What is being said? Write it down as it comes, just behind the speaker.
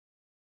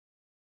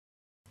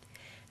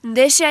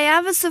Ndeshja e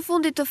javës së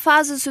fundit të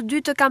fazës së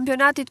dytë të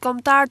kampionatit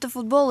kombëtar të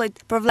futbollit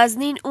për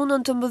Vllazninë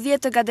U-19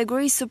 të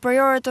kategorisë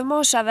superiore të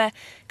moshave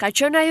ka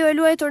qenë ajo e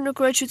luajtur në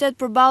kryeqytet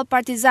përballë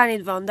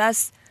Partizanit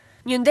vendas.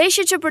 Një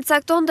ndeshje që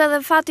përcaktonte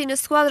edhe fatin e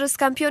skuadrës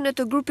kampione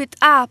të grupit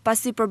A,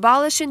 pasi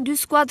përballeshin dy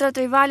skuadrat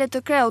rivale të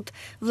kreut,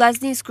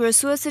 Vllaznisë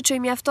kryesuese që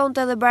i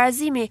mjaftonte edhe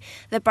barazimi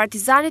dhe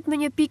Partizanit me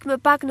një pikë më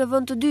pak në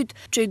vend të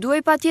dytë, që i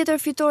duhej patjetër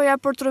fitoria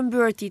për të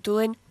rrëmbyer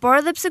titullin. Por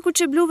edhe pse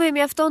kuqebluve i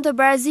mjaftonte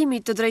barazimi,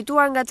 të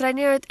drejtuar nga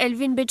trajnerët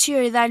Elvin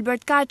Beqiri dhe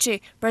Albert Kaçi,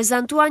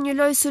 prezantuan një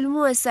lojë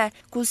sulmuese,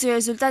 ku si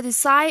rezultat i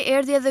saj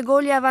erdhi edhe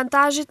goli i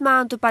avantazhit me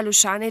anë të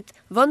Palushanit.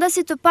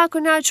 Vendasit të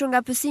pakënaqur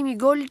nga pësimi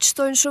i golit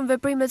shtojnë shumë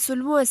veprimet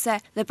sulmuese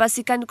dhe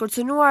pasi kanë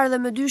kërcënuar dhe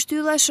me dy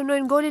shtylla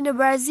shënojnë golin e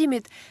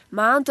barazimit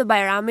me anë të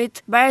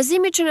Bajramit.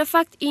 Barazimi që në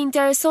fakt i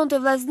interesonte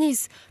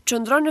Vllaznisë,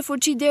 qëndron në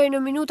fuqi deri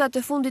në minutat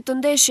e fundit të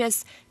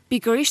ndeshjes,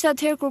 pikërisht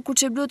atëherë kur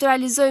kuqeblut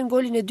realizojnë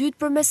golin e dytë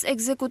përmes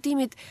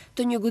ekzekutimit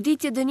të një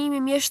goditje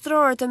dënimi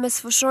mjeshtrore të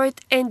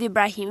mesfushorit Endi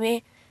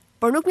Ibrahimi.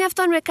 Por nuk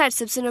mjafton me kaq,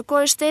 sepse në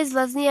kohën shtesë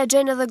Vllaznia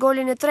gjen edhe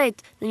golin e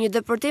tretë në një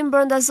depërtim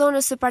brenda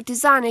zonës së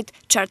Partizanit,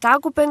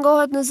 Çartaku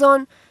pengohet në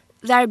zonë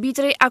dhe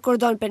arbitri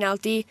akordon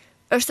penallti.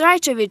 Është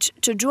Rajçević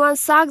që gjuan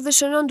sakt dhe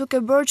shënon duke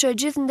bërë që e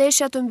gjithë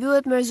ndeshja të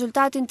mbyllet me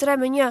rezultatin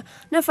 3-1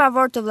 në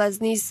favor të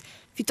Vllaznisë.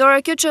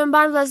 Fitore kjo që e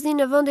mban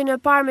Vllazninë në vendin e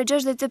parë me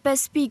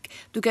 65 pikë,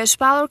 duke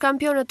shpallur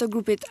kampionët të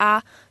grupit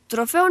A.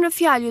 Trofeu në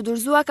fjalë ju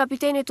dorëzua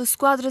kapitenit të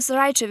skuadrës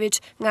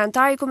Rajçević nga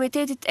antari i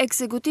komitetit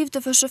ekzekutiv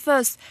të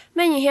FSHF-s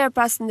me njëherë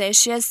pas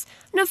ndeshjes.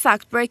 Në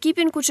fakt, për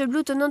ekipin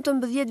kuqeblu të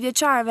 19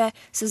 vjeçarëve,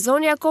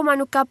 sezoni akoma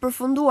nuk ka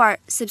përfunduar,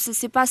 sepse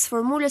sipas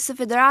formulës së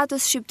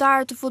Federatës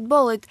Shqiptare të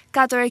Futbollit,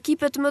 4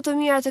 ekipet më të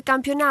mira të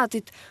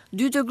kampionatit,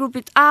 2 të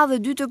grupit A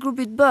dhe 2 të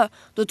grupit B,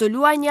 do të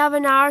luajnë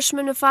javën e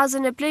ardhshme në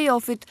fazën e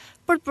play-offit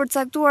për të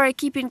përcaktuar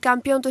ekipin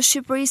kampion të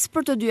Shqipërisë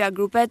për të dyja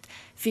grupet.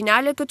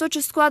 Finale këto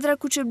që skuadra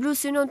kuqeblu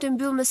synon të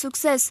mbyll me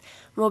sukses,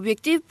 me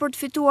objektiv për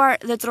të fituar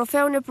dhe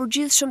trofeun e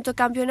përgjithshëm të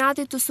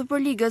kampionatit të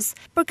Superligës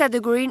për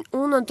kategorinë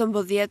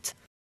U-19.